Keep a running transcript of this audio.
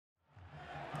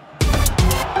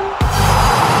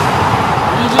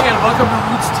welcome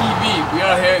to Roots TV. We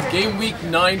are here Game Week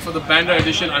 9 for the Bandra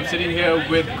edition. I'm sitting here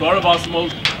with Gaurav Asmal,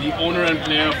 the owner and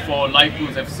player for Live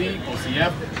Pools FC,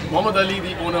 OCF. Mohammad Ali,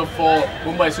 the owner for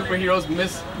Mumbai Superheroes.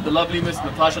 The lovely Miss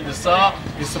Natasha Dessar,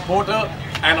 his supporter.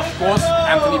 And of course,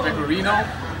 Anthony Pecorino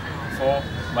for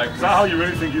Live Pools. Is that how you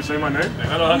really think you say my name?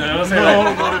 I don't say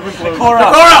no, not even close.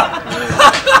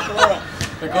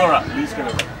 Pecora! Please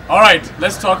get it. Alright,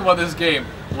 let's talk about this game.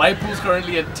 Live Pools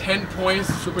currently at 10 points,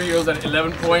 Superheroes at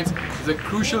 11 points. It's a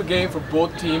crucial game for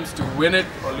both teams to win it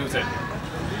or lose it.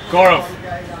 Gaurav,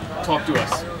 talk to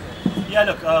us. Yeah,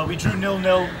 look, we drew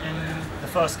 0-0 in the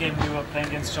first game we were playing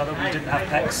against each other. We didn't have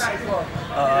Pex.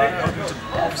 Hoping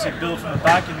to obviously build from the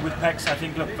back, and with Pex, I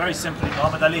think, look, very simply,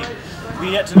 Muhammad Ali,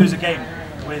 we yet to lose a game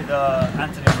with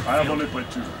Anthony. I have only played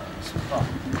 2. Well,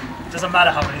 it doesn't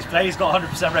matter how many he's played, he's got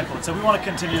 100% record, so we want to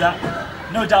continue that.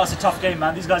 No doubt it's a tough game,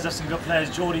 man. These guys have some good players.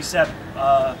 Geordie, Seb.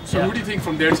 So who do you think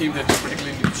from their team that you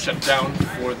particularly need to shut down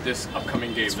for this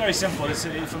upcoming game? It's very simple.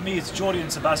 For me, it's Geordie and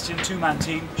Sebastian, 2-man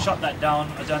team. Shut that down.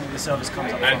 I don't think the service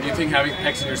comes up. And do you think having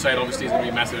Pex on your side obviously is going to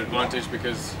be a massive advantage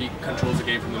because he controls the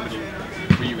game from the middle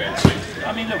for you guys?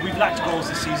 I mean, look, we've lacked goals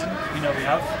this season. We know we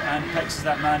have. And Pex is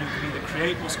that man who can either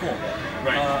create or score.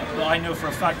 Right. But I know for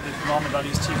a fact that Muhammad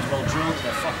Ali's team is well drilled.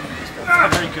 They're a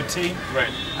very good team.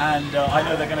 Right. And I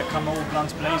know they're going to come all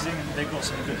guns blazing, and they've got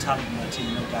some good talent in their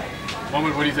team, no doubt.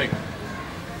 Mohammad, what do you think?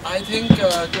 I think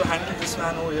to handle this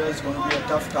man over here is going to be a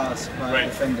tough task by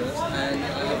defenders, and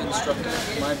I have instructed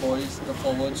my boys, the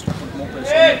forwards, to put more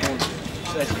pressure on the goal.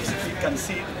 So at least if we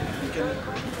concede, we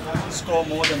can score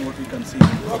more than what we concede.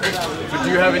 Okay. So do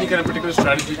you have any kind of particular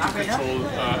strategy to control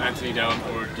Anthony down,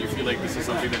 or do you feel like this is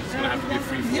something that's going to have to be a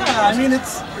free flow? Yeah, I mean,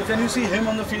 it's when you see him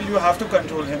on the field, you have to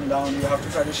control him down. You have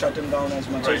to try to shut him down as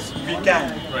much as we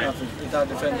can with our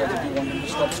defenders if we want him to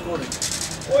stop scoring.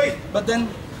 But then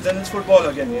it's football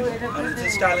again, you know, and it's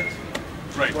his talent.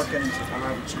 Right. What can you say? I'm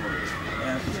having some of it.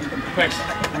 Pex,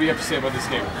 what do you have to say about this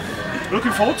game?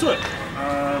 Looking forward to it.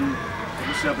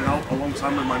 Obviously, I've been out a long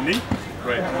time with my knee.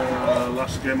 Right.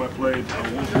 Last game I played, I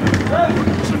wasn't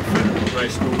 100% fit.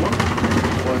 Right. Still won.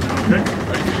 Okay.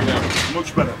 How do you feel now?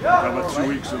 Much better. I've had 2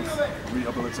 weeks of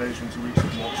rehabilitation, 2 weeks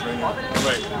of more training.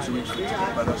 Right. 2 weeks to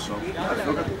get better, so I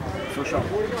feel good. Feel sharp.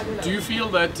 Do you feel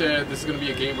that this is going to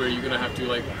be a game where you're going to have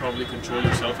to probably control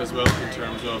yourself as well in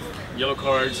terms of yellow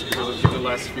cards because of the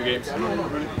last few games? No,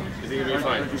 not really. You think it'll be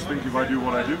fine? I just think if I do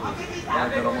what I do, I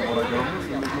get on with what I get on with,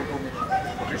 then there's no problem.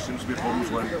 There seems to be problems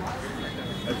when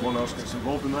everyone else gets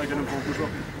involved and I get involved as well.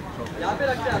 So,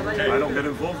 I don't get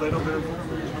involved, they don't get involved.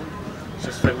 It's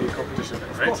just friendly competition,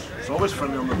 right? It's always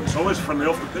friendly on the pitch. It's always friendly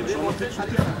off the pitch. On the pitch is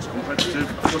different. It's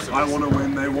competitive. I want to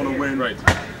win, they want to win. Right.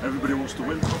 Everybody wants to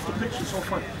win. Off the pitch, it's all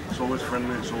fun. It's always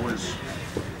friendly. It's always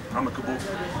amicable.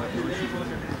 No issues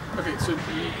with it. Okay, so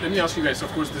let me ask you guys. So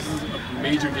of course, this is a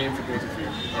major game for both of you.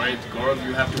 All right, Gaurav,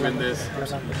 you have to win this.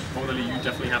 Finally, you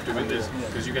definitely have to win this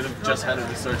because you guys have just had a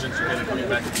resurgence. You guys are coming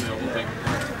back into the whole thing.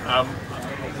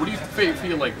 What do you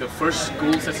feel like the first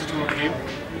goal sets the tone of the game?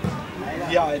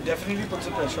 Yeah, it definitely puts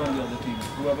the pressure on the other team,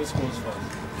 whoever scores first.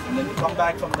 And then to come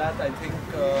back from that, I think,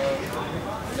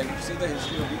 like you see the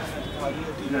history of the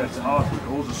team. Yeah, it's hard. The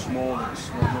goals are small. There's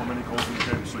not many goals in the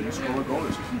game, so you score a goal,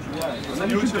 it's a huge goal. Yeah, and then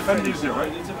you can defend easier,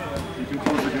 right? You can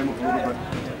close the game up a little bit.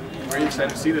 Very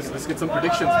excited to see this. Let's get some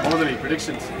predictions. Morally,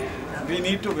 predictions. We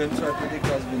need to win, so I predict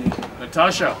us winning.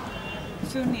 Natasha.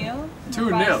 2-0.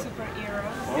 2-0.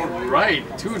 Alright,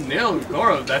 2-0.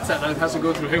 Gaurav, that has to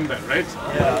go through him then, right?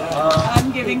 Yeah.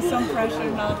 I'm giving some pressure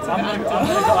now to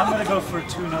I'm going to go for a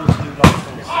 2-0 to Live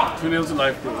Pools. 2-0 to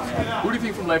Live Pools. Who do you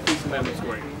think from Live Pools can end up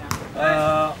scoring?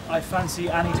 I fancy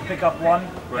Annie to pick up one,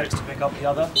 Pex to pick up the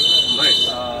other.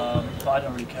 Right. But I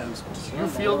don't really care who scores. Do you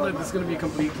feel that this is going to be a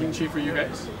complete clean sheet for you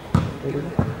guys?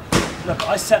 Look,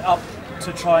 I set up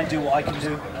to try and do what I can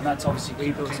do, and that's obviously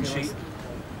keep a clean sheet.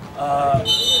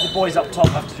 The boys up top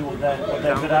have to do what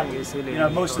they're good at. You know,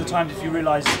 most of the time, if you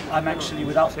realise, I'm actually,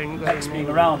 without Pex being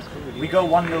around, we go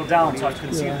 1-0 down, so I've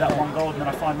conceded that one goal, and then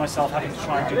I find myself having to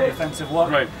try and do defensive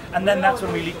work. Right. And then that's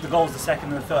when we leak the goals, the second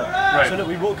and the third. Right. So look,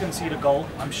 we will concede a goal.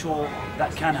 I'm sure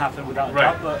that can happen without a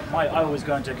doubt, but I always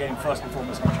go into a game first and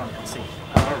foremost, I'm trying to concede.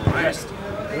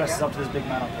 The rest is up to this big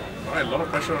man up here. Alright, a lot of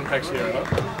pressure on Pex here,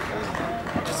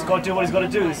 huh? Just got to do what he's got to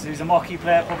do. He's a marquee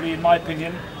player, probably in my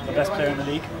opinion, the best player in the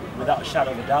league, without a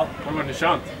shadow of a doubt. What about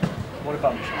Nishant? What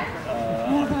about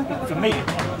Nishant? For me,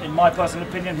 in my personal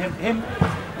opinion,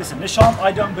 listen, Nishant,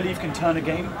 I don't believe can turn a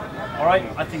game. All right,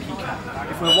 I think he can.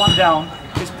 If we're one down,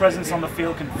 his presence on the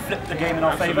field can flip the game in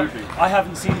our favour. I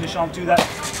haven't seen Nishant do that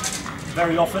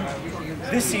very often.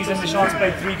 This season, Nishant's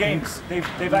played 3 games.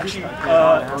 They've actually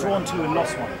drawn 2 and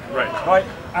lost 1. Right.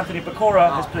 Anthony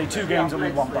Pecora has played 2 games and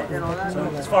won 1 both. So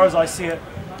as far as I see it,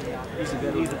 he's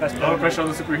the best player. A lot of pressure on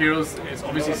the superheroes. It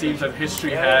obviously seems that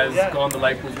history has gone the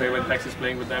Liverpool's way when Pex is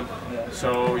playing with them.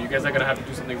 So you guys are going to have to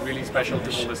do something really special to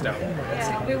pull this down.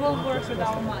 Yeah, we will work with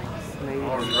our minds.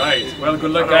 Alright, well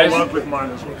good luck guys. I'll work with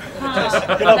mine as well.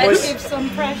 Let's give some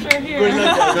pressure here. Good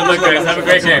luck guys, have a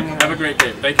great game. Have a great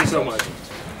game. Thank you so much.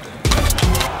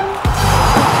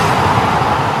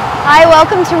 Hi,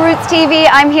 welcome to Roots TV.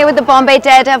 I'm here with the Bombay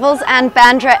Daredevils and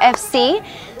Bandra FC.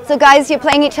 So guys, you're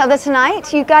playing each other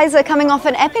tonight. You guys are coming off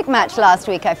an epic match last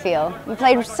week, I feel. You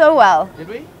played so well. Did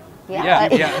we? Yeah.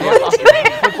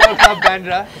 Football Club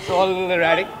Bandra. It's all a little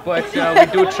erratic, but we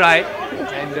do try,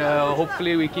 and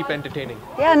hopefully we keep entertaining.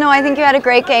 Yeah, no, I think you had a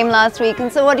great game last week.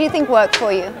 And so what do you think worked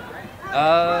for you?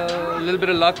 A little bit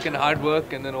of luck and hard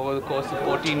work, and then over the course of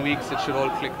 14 weeks, it should all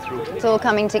click through. It's all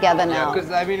coming together now. Because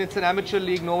I mean, it's an amateur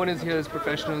league. No one is here as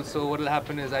professionals. So what will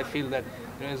happen is, I feel that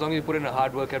as long as you put in a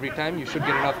hard work every time, you should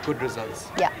get enough good results.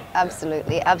 Yeah,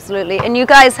 absolutely, absolutely. And you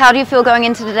guys, how do you feel going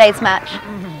into today's match?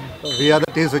 We are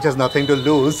the teams which has nothing to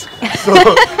lose, so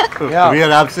we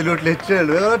are absolutely chilled.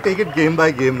 We're going to take it game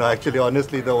by game now. Actually,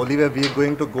 honestly, the only way we are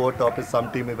going to go top is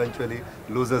some team eventually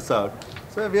loses out.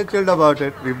 So we are chilled about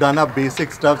it. We've done our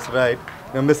basic stuffs right.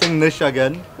 We're missing Nish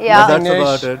again. Yeah, but that's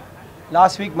about it.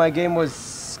 Last week my game was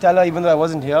stellar, even though I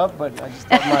wasn't here. But I just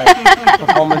thought my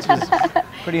performance was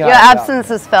pretty high. Your absence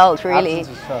is felt, really.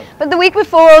 Absence is felt. But the week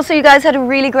before, also, you guys had a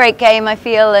really great game, I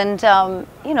feel, and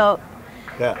you know.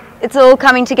 Yeah. It's all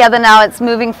coming together now. It's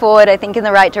moving forward, I think, in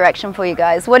the right direction for you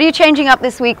guys. What are you changing up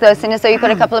this week, though, Sina? So you've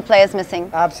got a couple of players missing.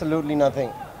 Absolutely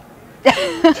nothing.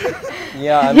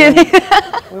 Yeah, I mean,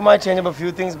 we might change up a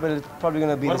few things, but it's probably going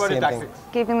to be the same thing.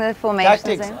 Keeping the formation.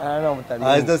 Tactics, I don't know what that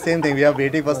means. It's the same thing. We are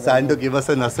waiting for San to give us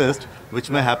an assist, which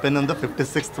may happen on the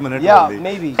 56th minute Yeah, only.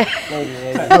 maybe.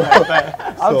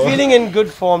 I'm feeling in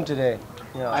good form today.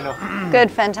 Yeah. I know. Good,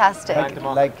 fantastic.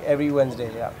 Like every Wednesday,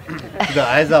 yeah. The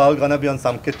eyes are all going to be on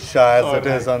Samkit Shah as it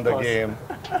is on the game.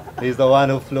 He's the one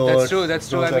who floats. That's true. That's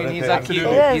true. I mean,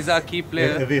 he's our key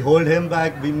player. If we hold him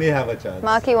back, we may have a chance.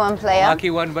 Marquee one player. Marquee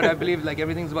one, but I believe like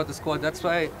everything's about the squad. That's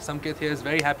why Samkit here is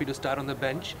very happy to start on the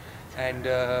bench and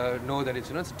know that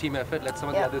it's it's a team effort. Let some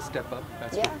of the others step up.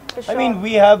 That's true. For sure. I mean,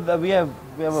 we have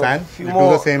San, a few we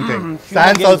more. do the same thing.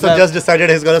 San's also just decided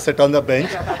he's going to sit on the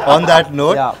bench on that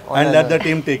note and let the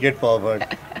team take it forward.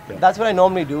 That's what I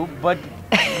normally do, but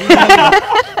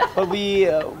we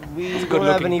don't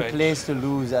have any place to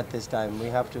lose at this time. We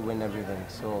have to win everything.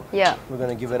 So we're going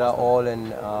to give it our all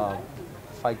and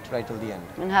fight right till the end.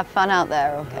 And have fun out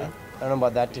there, okay. I don't know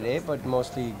about that today, but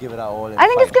mostly give it our all. And I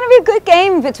think it's going to be a good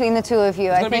game between the two of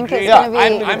you. I think it's going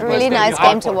to be a really nice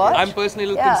game to watch. I'm personally a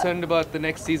little concerned about the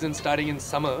next season starting in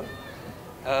summer.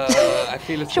 I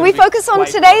feel it's Should we focus on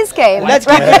today's game? Let's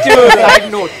keep it to a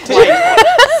side note.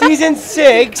 Season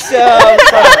 6.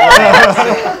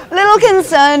 Little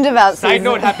concerned about season. Side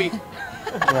note, happy.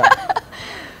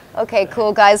 Okay,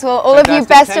 cool, guys. Well, all of you,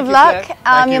 best of luck.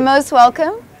 You're most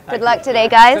welcome. Good luck today,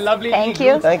 guys. It's a lovely Thank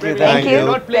you. Thank you. Thank you.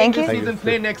 Not playing Thank this you. season,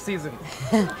 play next season.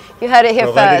 You heard it here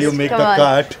Provided first. you make Come the on.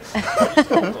 cut.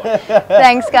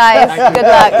 Thanks, guys. Good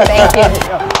luck. Thank you.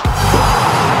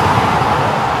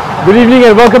 Good evening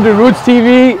and welcome to Roots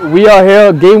TV. We are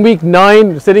here, game week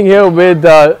 9, sitting here with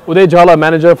Uday Jhala,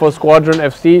 manager for Squadron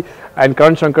FC, and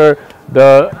Karan Shankar,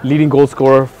 the leading goal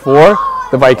scorer for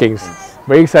the Vikings.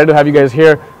 Very excited to have you guys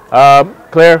here.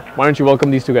 Claire, why don't you welcome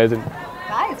these two guys in?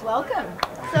 Guys, welcome.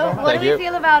 So, what do you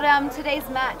feel about today's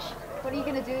match? What are you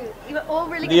going to do? You're all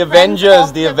really The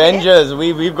Avengers, the Avengers.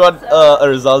 We've got a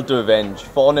result to avenge.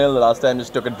 4-0 last time,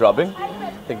 just took a drubbing. I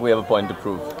think we have a point to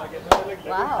prove.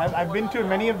 Wow. I've been to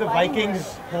many of the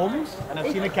Vikings' homes and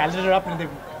I've seen a calendar up and the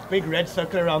big red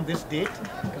circle around this date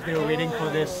because they were waiting for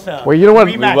this well, you know what?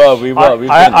 rematch. We were.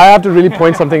 I have to really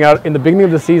point something out. In the beginning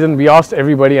of the season, we asked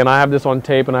everybody, and I have this on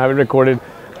tape and I have it recorded,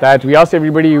 that we asked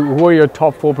everybody who are your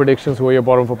top 4 predictions, who are your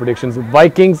bottom 4 predictions.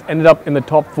 Vikings ended up in the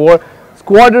top 4.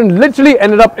 Squadron literally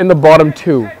ended up in the bottom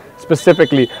 2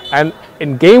 specifically. And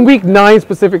in game week 9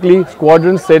 specifically,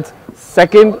 Squadron sits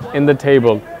 2nd in the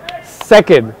table.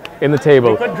 2nd in the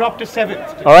table. Could drop to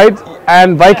 7th. All right,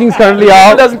 and Vikings currently It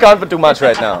out. doesn't count for too much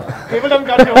right now. Table don't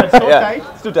count to it's so tight.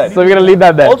 It's too tight. So we're gonna leave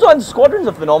that there. Also, and Squadron's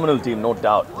a phenomenal team, no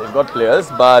doubt. They've got players,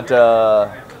 but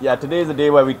yeah, today is the day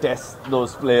where we test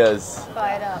those players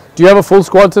Fired up. Do you have a full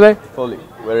squad today? fully.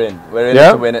 We're in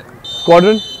to win it.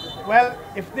 Squadron? Well,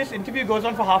 if this interview goes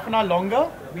on for half an hour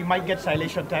longer, we might get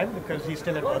Sailesh on time because he's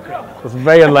still at work right now. It's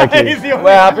very unlikely. He's the only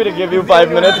We're happy to give you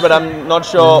 5 minutes, but I'm not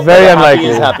sure Very whether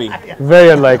unlikely. Happy is happy. Very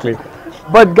unlikely.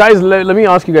 But guys, let me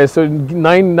ask you guys. So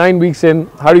nine weeks in,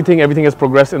 how do you think everything has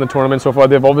progressed in the tournament so far?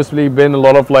 There've obviously been a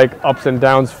lot of like ups and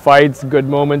downs, fights, good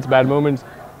moments, bad moments.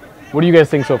 What do you guys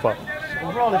think so far?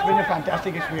 Overall, it's been a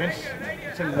fantastic experience.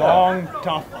 It's a long,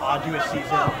 tough, arduous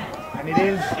season, and it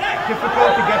is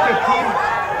difficult to get your team.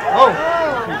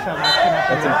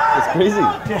 It's crazy.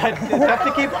 Yeah, you have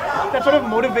to keep that sort of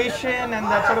motivation and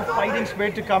that sort of fighting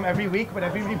spirit to come every week, but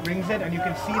everybody brings it, and you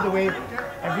can see the way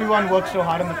everyone works so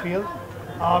hard on the field.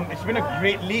 It's been a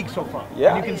great league so far.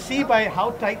 Yeah. And you can see by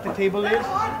how tight the table is,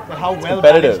 that how well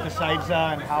balanced the sides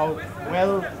are, and how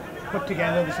well put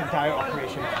together this entire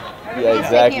operation. Yeah,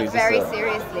 exactly. Taking it very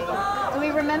seriously. Do we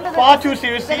remember that? Far too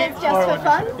seriously. That it's just for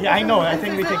fun? Yeah, I know. I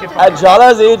think we take it for At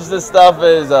Jala's age, this stuff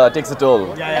is takes a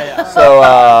toll. Yeah. So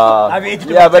I've aged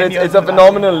yeah, about but 10 years it's a in that.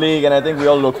 phenomenal league, and I think we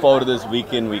all look forward to this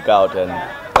week in, week out, and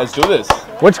let's do this.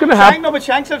 What's gonna happen? No, but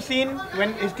Shanks have seen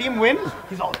when his team wins,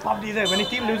 he's all pumped. He's like, when his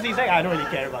team loses, he's like, I don't really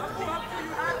care about the league.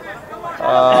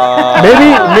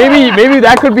 Maybe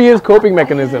that could be his coping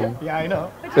mechanism. Yeah, I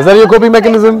know. Is that your coping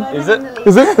mechanism? Is it?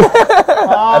 Is it?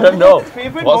 I don't know.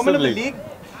 Favorite Possibly. moment of the league?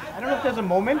 I don't know if there's a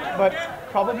moment, but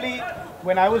probably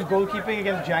when I was goalkeeping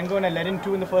against Django and I led in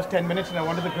 2 in the first 10 minutes and I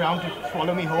wanted the ground to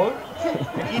swallow me whole.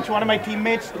 And each one of my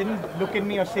teammates didn't look at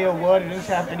me or say a word, didn't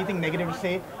have anything negative to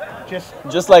say.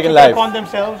 Just like in took life. it upon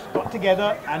themselves, got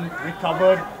together and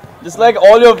recovered. Just like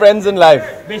all your friends in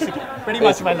life. Basically, pretty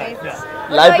much my life. Yeah.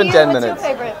 Life in 10 What's minutes.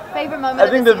 your favorite moment? I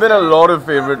think there've been a lot of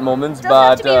favorite moments, Doesn't but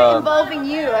have to be involving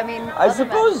you. I mean, I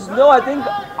suppose no. I think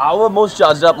our most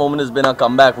charged up moment has been our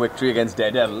comeback victory against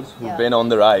Daredevils, who've been on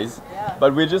the rise. Yeah.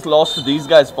 But we just lost to these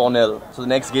guys 4-0. So the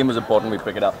next game is important we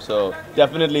pick it up. So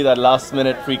definitely that last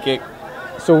minute free kick.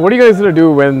 So what are you guys gonna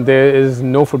do when there is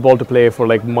no football to play for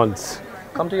like months?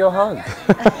 Come to your house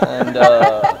and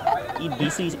eat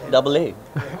BCAA.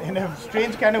 In a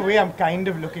strange kind of way, I'm kind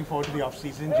of looking forward to the off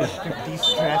season just to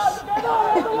de-stress.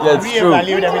 Yeah, it's true.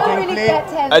 Reevaluate everything. Play.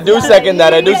 I do second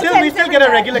that. We still get a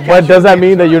regular. But does that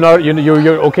mean that you're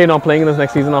okay not playing this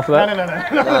next season after that?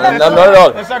 No. Not at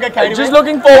all. Let's not get carried Just away.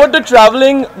 looking forward to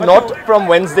traveling, not from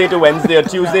Wednesday to Wednesday or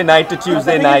Tuesday night to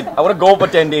Tuesday night. I want to go for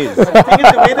 10 days. The thing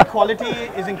is, the way the quality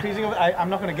is increasing, I'm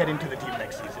not going to get into the team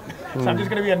next season. So I'm just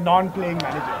going to be a non-playing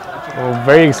manager. Well,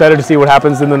 very excited to see what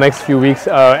happens in the next few weeks.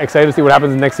 Excited to see what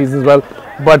happens in next season as well.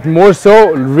 But more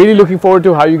so, really looking forward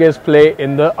to how you guys play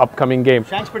in the upcoming game.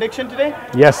 Shank's prediction today?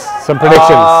 Yes, some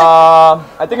predictions.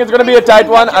 I think it's going to be a tight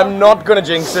one. I'm not going to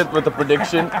jinx it with a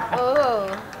prediction. Oh.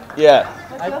 Yeah.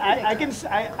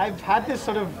 I've had this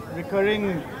sort of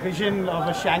recurring vision of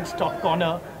a Shanks top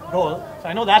corner goal. So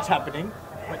I know that's happening.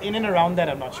 But in and around that,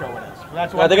 I'm not sure what else.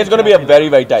 That's I think it's going to be a very,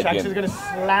 very tight Shanks game. is going to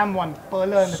slam one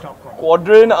perler in the top corner.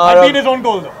 Quadrant are... Might be his own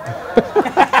goal though.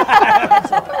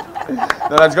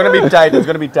 No, that's going to be tight. It's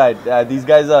going to be tight. These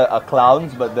guys are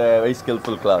clowns, but they're very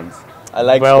skillful clowns. I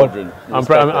like Squadron.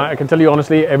 I can tell you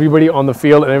honestly, everybody on the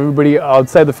field and everybody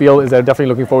outside the field is definitely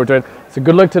looking forward to it. So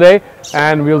good luck today,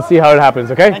 and we'll see how it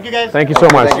happens, okay? Thank you, guys. Thank you so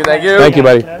much. Thank you. Thank you,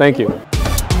 buddy. Thank you.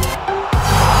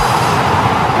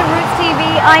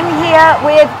 I'm here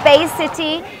with Bay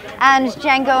City and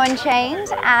Django Unchained,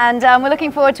 and we're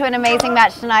looking forward to an amazing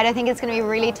match tonight. I think it's going to be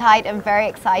really tight and very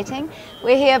exciting.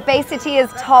 We're here, Bay City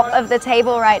is top of the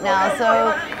table right now,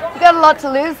 so you've got a lot to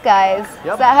lose, guys.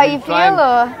 Yep. Is that how you feel?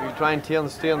 We'll try and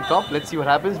stay on top. Let's see what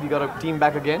happens. We got a team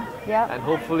back again, and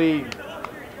hopefully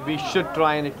we should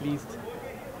try and at least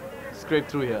scrape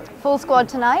through here. Full squad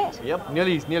tonight? Yep,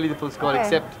 nearly the full squad, Okay.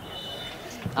 except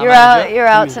You're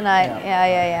out tonight.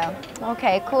 Yeah.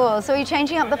 Okay, cool. So are you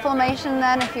changing up the formation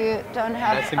then if you don't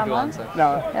have That's simple someone? answer.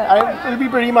 No, it'll be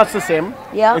pretty much the same.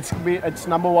 Yeah. It's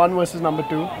number 1 versus number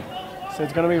 2. So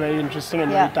it's going to be very interesting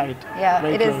and very tight. Yeah,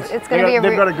 very it is. close. It's going to be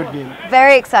they've got a good game.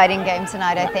 Very exciting game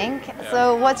tonight, I think.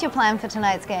 So what's your plan for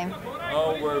tonight's game?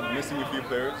 Oh, we're missing a few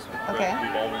players. Okay.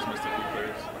 We've always missed a few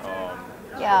players.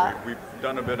 Yeah. So we've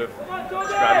done a bit of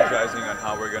strategizing on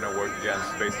how we're going to work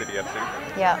against Bay City FC.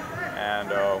 Yeah. And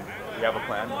we have a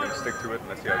plan. We're going to stick to it and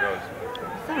let's see how it goes.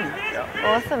 Awesome. Yeah.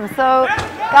 Awesome. So,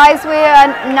 guys,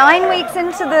 we're 9 weeks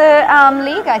into the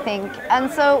league, I think. And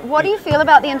so, what do you feel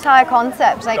about the entire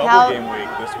concept? Like Double game week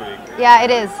this week. Yeah, it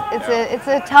is. It's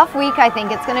a tough week, I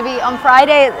think. It's going to be on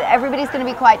Friday. Everybody's going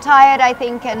to be quite tired, I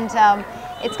think, and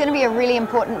it's going to be a really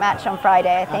important match on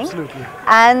Friday, I think. Absolutely.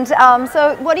 And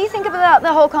so what do you think about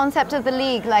the whole concept of the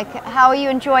league? Like, how are you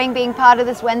enjoying being part of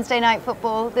this Wednesday night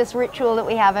football, this ritual that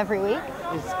we have every week?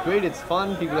 It's great, it's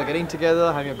fun, people are getting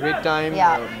together, having a great time.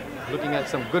 Yeah. looking at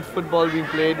some good football being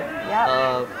played,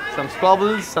 some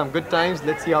squabbles, some good times.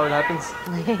 Let's see how it happens.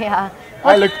 Yeah.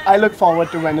 I look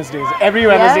forward to Wednesdays. Every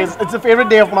Wednesdays, it's a favorite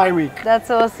day of my week. That's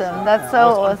awesome. That's so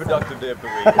awesome. Productive day of the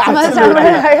week.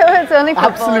 It's only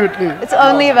football. Absolutely. It's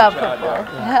only about football.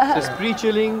 So it's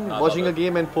pre-chilling, watching a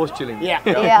game, and post-chilling.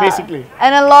 Yeah, basically.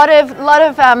 And a lot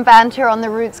of banter on the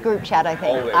Roots group chat, I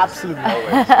think. Always. Absolutely.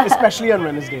 Especially on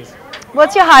Wednesdays.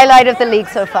 What's your highlight of the league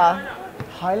so far?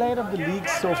 Highlight of the league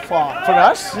so far for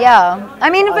us? Yeah, I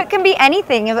mean, if it can be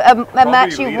anything, a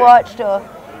match you've watched or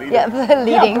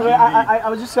leading. I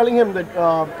was just telling him that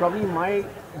probably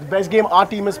the best game our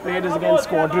team has played is against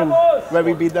Squadron, where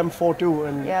we beat them 4-2,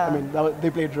 and I mean they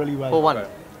played really well. 4-1.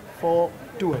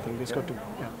 4-2, I think they scored 2.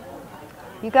 Yeah.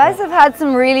 You guys have had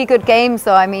some really good games,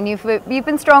 though. I mean, you've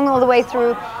been strong all the way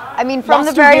through. I mean, from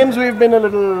Last the very two games we've been a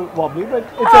little wobbly, but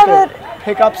it's okay.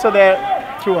 Hiccups are there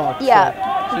throughout. Yeah.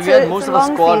 So we had most of our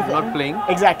squad not playing.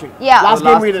 Exactly. Yeah. Last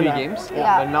game we did 3 that. games.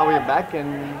 Yeah. But now we're back and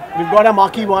we've got a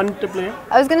marquee one to play.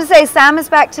 I was going to say Sam is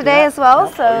back today as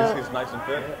well. So He's nice and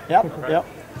fit. Yep.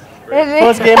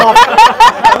 First game off.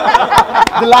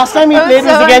 The last time he played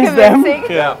was against them.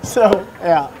 Yeah. So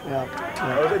yeah.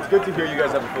 It's good to hear you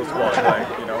guys have a full squad.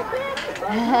 Like, you know.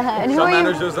 And Some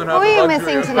managers don't have who are you the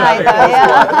luxury missing of tonight,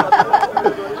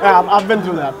 having though? Yeah, I've been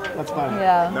through that. That's fine.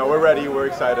 Yeah. No, we're ready. We're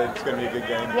excited. It's going to be a good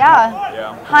game.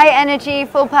 Yeah. High energy,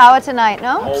 full power tonight,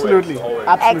 no? Absolutely.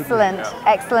 Excellent.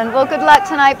 Excellent. Well, good luck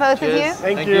tonight, both of you.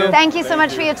 Thank you. Thank you so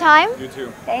much for your time. You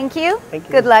too. Thank you.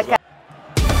 Good luck, guys.